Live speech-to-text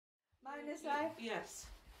Miner's Life? Yes.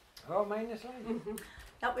 Oh, Miner's Life?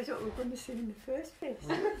 That was what we were going to sing in the first place.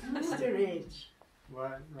 Mr. H.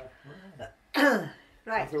 Right. Right.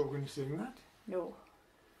 I thought we were going to sing that. No.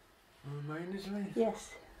 Oh, Miner's Life?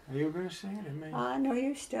 Yes. Are you going to sing it, mate? Ah, no,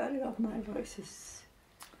 you started off. My voice is...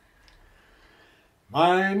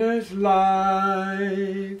 Miner's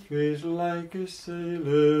life is like a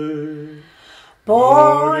sailor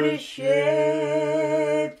Board a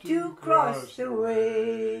ship to cross the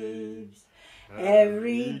waves.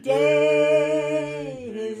 Every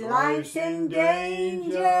day his life's in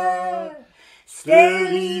danger. Still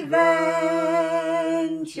he ventures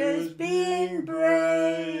being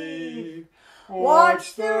brave.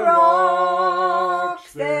 Watch the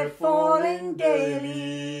rocks, they're falling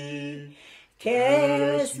daily.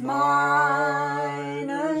 Careless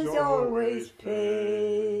miners always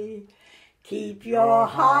pay. Keep your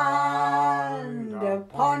hand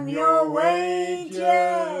upon your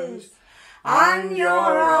wages and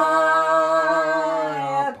your eye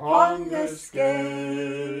upon the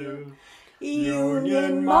scale.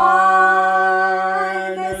 Union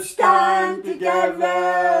miners stand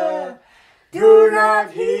together. Do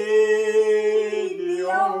not heed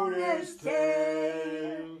the owner's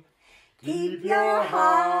tale. Keep your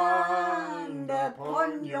hand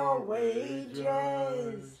upon your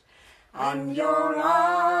wages and your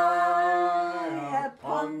eye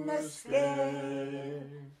upon the scale.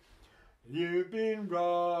 You've been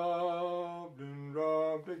robbed and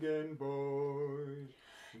robbed again, boys.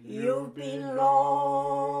 You've been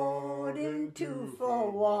lured in 2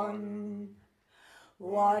 for 1.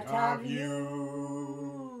 What have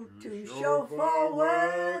you to show for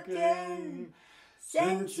working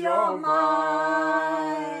since your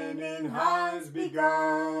mining has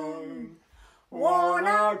begun? Worn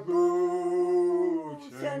out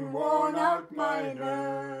boots and worn out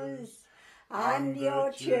miners, and your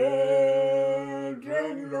children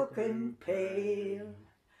looking pale.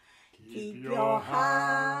 Keep your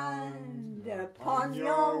hand upon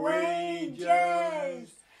your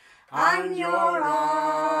wages and your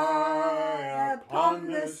eye upon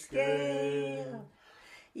the scale.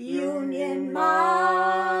 Union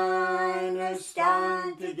miners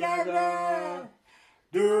stand together.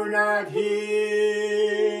 Do not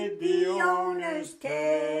heed the owner's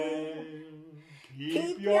tale.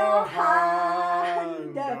 Keep your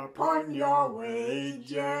hand upon your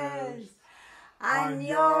wages and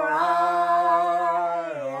your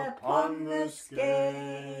eye upon the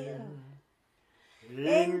scale.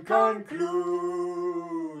 In conclusion,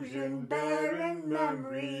 bear in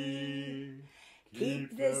memory,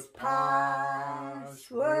 keep this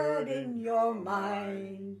password in your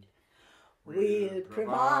mind. We'll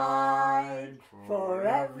provide for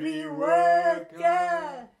every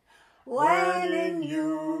worker when in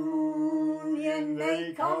union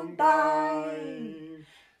they combine.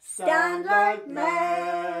 Stand like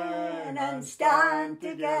men and stand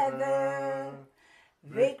together.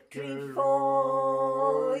 Victory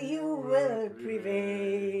for you will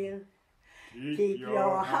prevail. Keep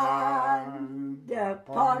your hand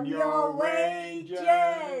upon your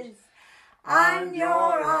wages and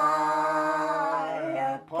your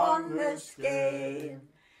eye upon the scale.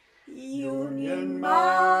 Union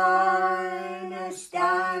miners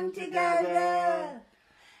stand together.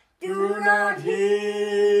 Do not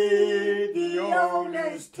heed the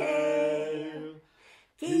owner's tale.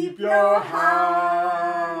 Keep your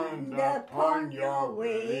hand upon your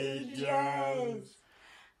wages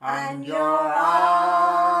and your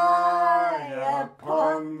eye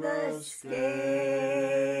upon the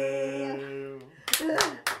scale.